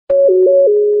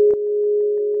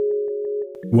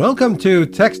Welcome to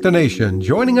Techstination.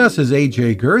 Joining us is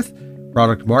AJ Girth,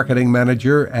 Product Marketing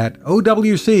Manager at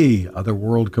OWC,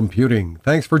 Otherworld Computing.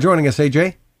 Thanks for joining us,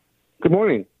 AJ. Good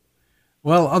morning.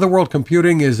 Well, Otherworld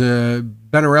Computing has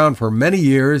been around for many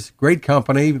years. Great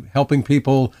company, helping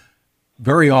people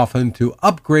very often to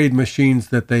upgrade machines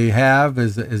that they have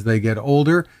as they get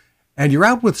older. And you're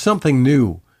out with something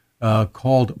new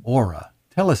called Aura.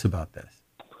 Tell us about this.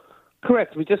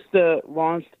 Correct. We just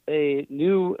launched a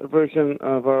new version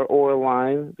of our Aura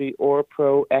line, the Aura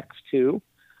Pro X2,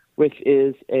 which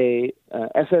is a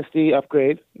SSD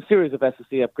upgrade, a series of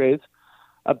SSD upgrades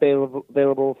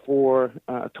available for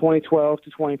 2012 to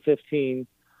 2015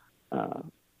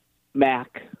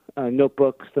 Mac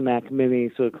notebooks, the Mac Mini,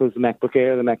 so it includes the MacBook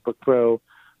Air, the MacBook Pro,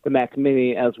 the Mac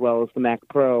Mini, as well as the Mac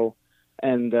Pro,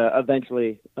 and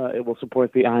eventually it will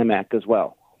support the iMac as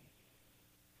well.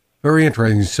 Very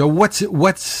interesting. So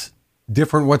what's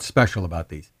different, what's special about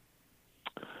these?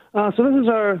 So this is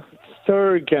our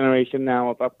third generation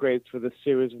now of upgrades for this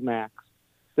series of Macs.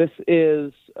 This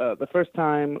is the first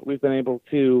time we've been able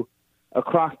to,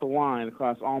 across the line,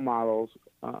 across all models,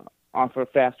 offer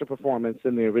faster performance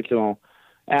than the original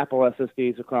Apple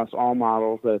SSDs across all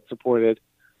models that it's supported,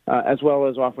 as well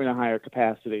as offering a higher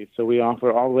capacity. So we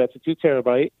offer all the way up to 2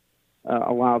 terabyte.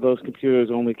 While those computers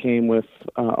only came with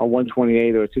a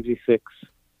 128 or a 256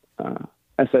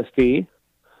 SSD,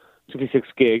 256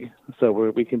 gig, so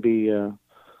we can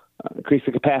increase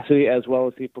the capacity as well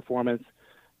as the performance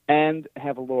and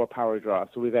have a lower power draw.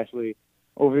 So we've actually,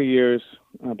 over the years,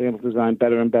 been able to design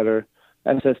better and better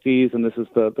SSDs, and this is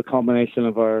the culmination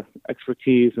of our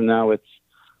expertise, and now it's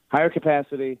higher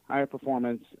capacity, higher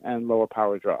performance, and lower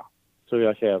power draw. So we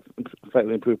actually have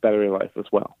slightly improved battery life as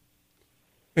well.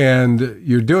 And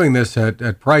you're doing this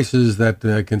at prices that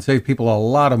can save people a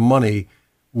lot of money,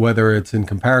 whether it's in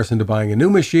comparison to buying a new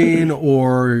machine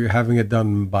or having it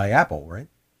done by Apple, right?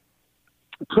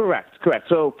 Correct.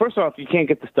 So first off, you can't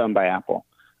get this done by Apple.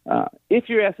 If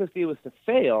your SSD was to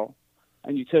fail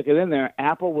and you took it in there,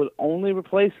 Apple would only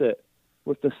replace it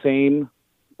with the same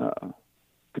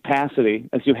capacity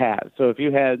as you had. So if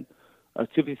you had a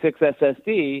 256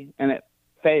 SSD and it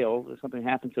failed or something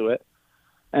happened to it,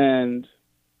 and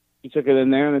you took it in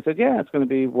there and they said, yeah, it's going to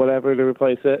be whatever to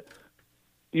replace it,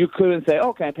 you couldn't say,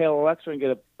 oh, can I pay a little extra and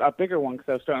get a bigger one because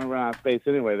I was starting to run out of space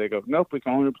anyway. They go, nope, we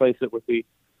can only replace it with the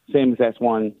same exact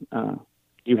one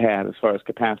you had as far as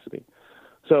capacity.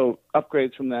 So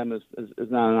upgrades from them is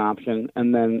not an option.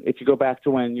 And then if you go back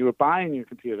to when you were buying your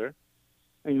computer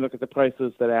and you look at the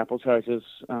prices that Apple charges,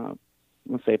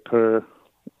 let's say per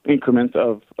increment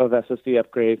of SSD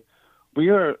upgrade, we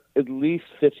are at least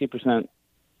 50%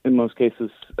 in most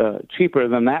cases cheaper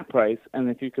than that price.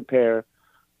 And if you compare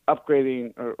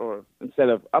upgrading or instead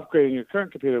of upgrading your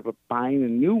current computer but buying a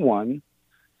new one,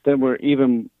 then we're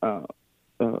even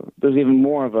there's even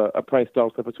more of a price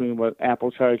delta between what Apple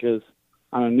charges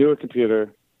on a newer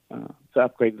computer to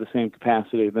upgrade the same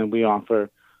capacity than we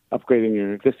offer upgrading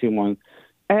your existing one.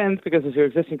 And because it's your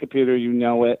existing computer, you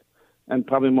know it, and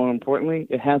probably more importantly,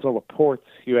 it has all the ports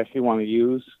you actually want to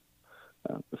use,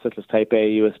 such as Type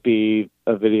A, USB,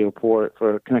 a video port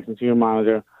for connecting to your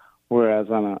monitor, whereas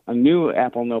on a new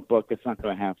Apple notebook, it's not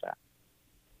going to have that.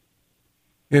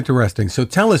 Interesting. So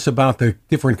tell us about the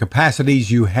different capacities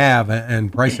you have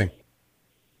and pricing.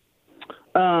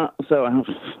 So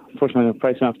unfortunately, the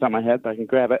pricing off the top of my head, but I can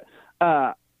grab it.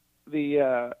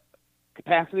 The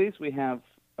capacities, we have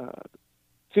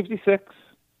 256,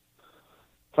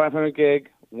 500 gig,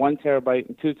 1 terabyte,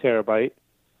 and 2 terabyte.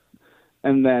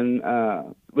 And then,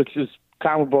 which is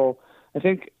comparable, I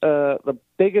think the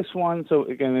biggest one, so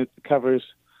again, it covers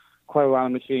quite a lot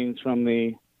of machines from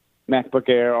the MacBook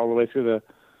Air all the way through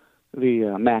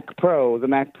the Mac Pro. The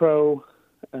Mac Pro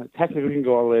technically can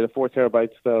go all the way to 4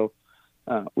 terabytes, though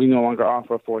we no longer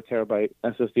offer a 4 terabyte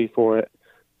SSD for it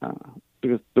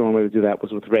because the only way to do that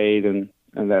was with RAID, and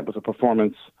that was a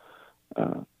performance.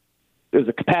 There's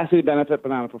a capacity benefit, but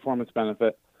not a performance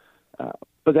benefit.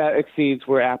 But that exceeds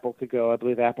where Apple could go. I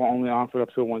believe Apple only offered up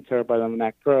to a 1 terabyte on the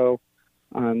Mac Pro.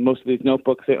 On most of these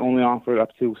notebooks, they only offered up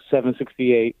to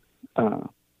 768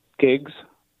 gigs.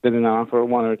 They did not offer a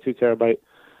 1 or a 2 terabyte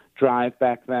drive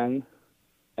back then.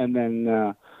 And then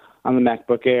on the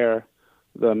MacBook Air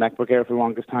for the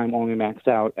longest time only maxed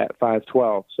out at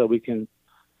 512. So we can,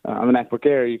 on the MacBook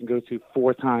Air, you can go to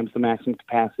 4 times the maximum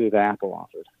capacity that Apple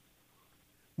offered.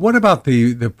 What about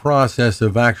the process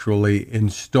of actually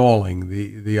installing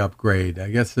the upgrade?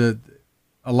 I guess that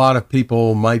a lot of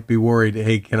people might be worried,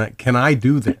 hey, can I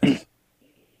do this?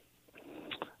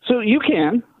 So you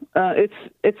can.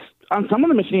 It's on some of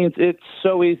the machines, it's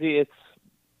so easy. It's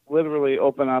literally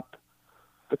open up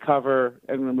the cover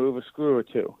and remove a screw or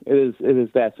two. It is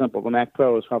that simple. The Mac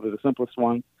Pro is probably the simplest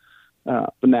one. The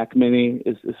Mac Mini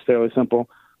is fairly simple.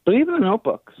 But even the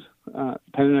notebooks,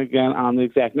 depending again on the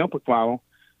exact notebook model,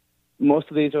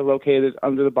 most of these are located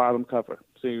under the bottom cover.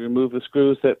 So you remove the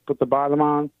screws that put the bottom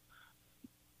on,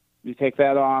 you take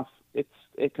that off.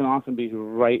 It can often be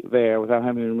right there without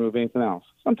having to remove anything else.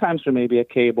 Sometimes there may be a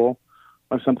cable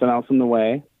or something else in the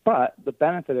way, but the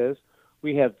benefit is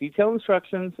we have detailed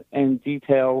instructions and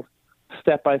detailed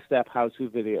step-by-step how-to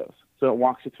videos. So it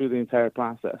walks you through the entire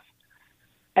process.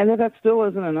 And if that still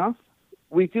isn't enough,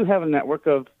 we do have a network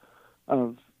of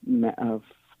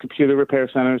computer repair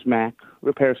centers, Mac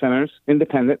repair centers,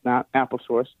 independent, not Apple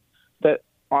source, that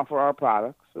offer our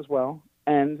products as well.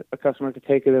 And a customer could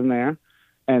take it in there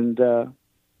and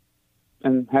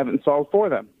have it installed for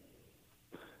them.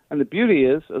 And the beauty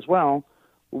is, as well,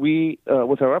 we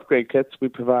with our upgrade kits, we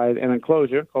provide an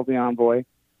enclosure called the Envoy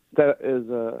that is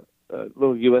a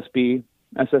little USB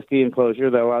SSD enclosure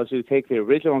that allows you to take the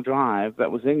original drive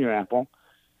that was in your Apple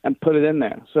and put it in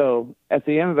there. So at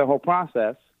the end of the whole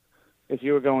process, if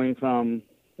you were going from,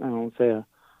 I don't know, say a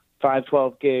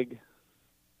 512 gig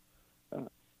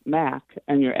Mac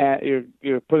and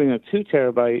you're putting a 2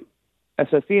 terabyte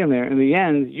SSD in there, in the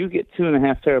end, you get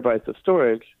 2.5 terabytes of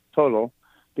storage total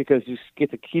because you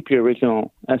get to keep your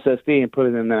original SSD and put it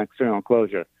in an external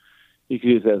enclosure. You can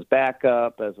use it as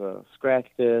backup, as a scratch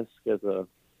disk, or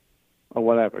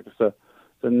whatever. Just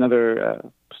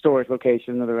another storage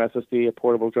location, another SSD, a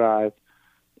portable drive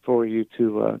for you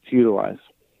to utilize.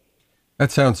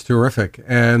 That sounds terrific.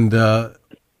 And the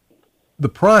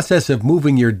process of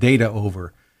moving your data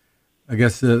over, I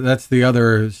guess that's the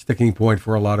other sticking point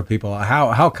for a lot of people.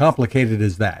 How complicated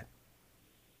is that?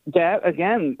 That,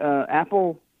 again,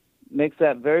 Apple makes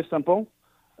that very simple.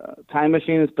 Time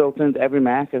Machine is built into every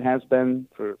Mac. It has been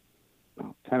for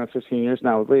 10 or 15 years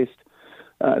now at least.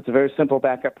 It's a very simple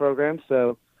backup program.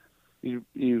 So you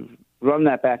run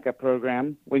that backup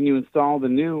program. When you install the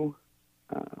new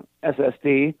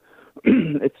SSD,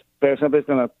 it's very simple. It's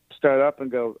going to start up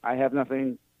and go, I have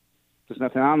nothing, there's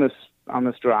nothing on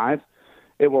this drive.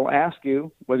 It will ask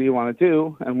you, what do you want to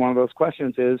do? And one of those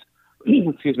questions is,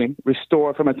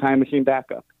 restore from a Time Machine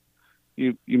backup.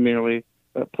 You merely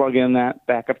plug in that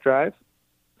backup drive,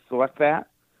 select that,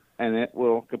 and it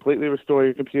will completely restore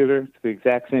your computer to the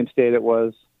exact same state it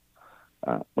was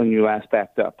when you last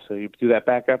backed up. So you do that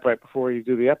backup right before you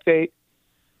do the update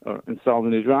or install the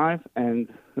new drive, and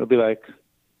it'll be like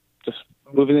just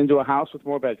moving into a house with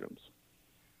more bedrooms.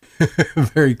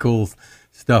 Very cool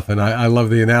stuff, and I love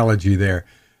the analogy there.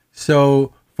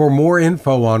 So for more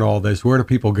info on all this, where do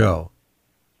people go?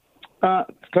 A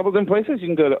couple of different places. You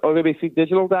can go to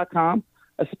owcdigital.com,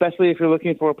 especially if you're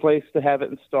looking for a place to have it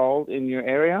installed in your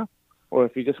area, or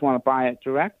if you just want to buy it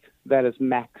direct, that is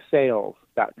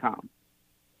macsales.com.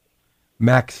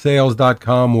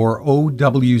 macsales.com or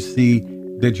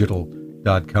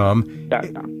owcdigital.com.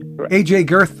 AJ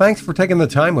Girth, thanks for taking the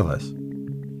time with us.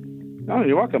 Oh,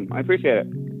 you're welcome. I appreciate it.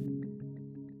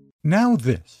 Now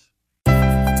this.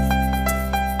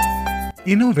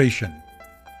 Innovation.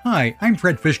 Hi, I'm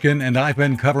Fred Fishkin, and I've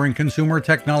been covering consumer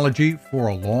technology for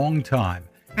a long time,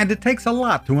 and it takes a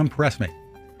lot to impress me.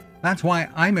 That's why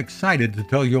I'm excited to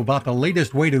tell you about the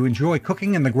latest way to enjoy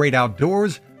cooking in the great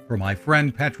outdoors from my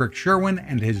friend Patrick Sherwin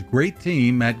and his great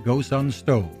team at GoSun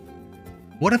Stove.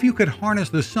 What if you could harness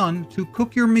the sun to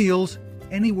cook your meals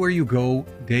anywhere you go,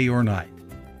 day or night?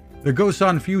 The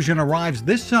GoSun Fusion arrives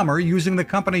this summer using the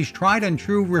company's tried and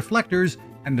true reflectors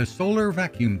and a solar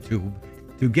vacuum tube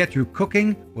to get you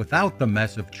cooking without the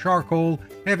mess of charcoal,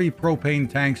 heavy propane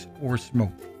tanks, or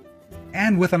smoke.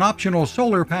 And with an optional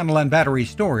solar panel and battery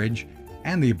storage,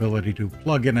 and the ability to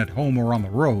plug in at home or on the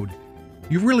road,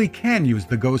 you really can use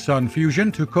the GoSun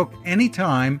Fusion to cook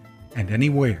anytime and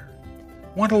anywhere.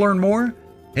 Want to learn more?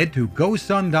 Head to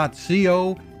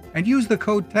gosun.co and use the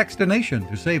code TEXTINATION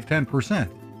to save 10%.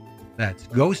 That's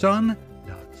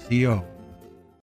gosun.co.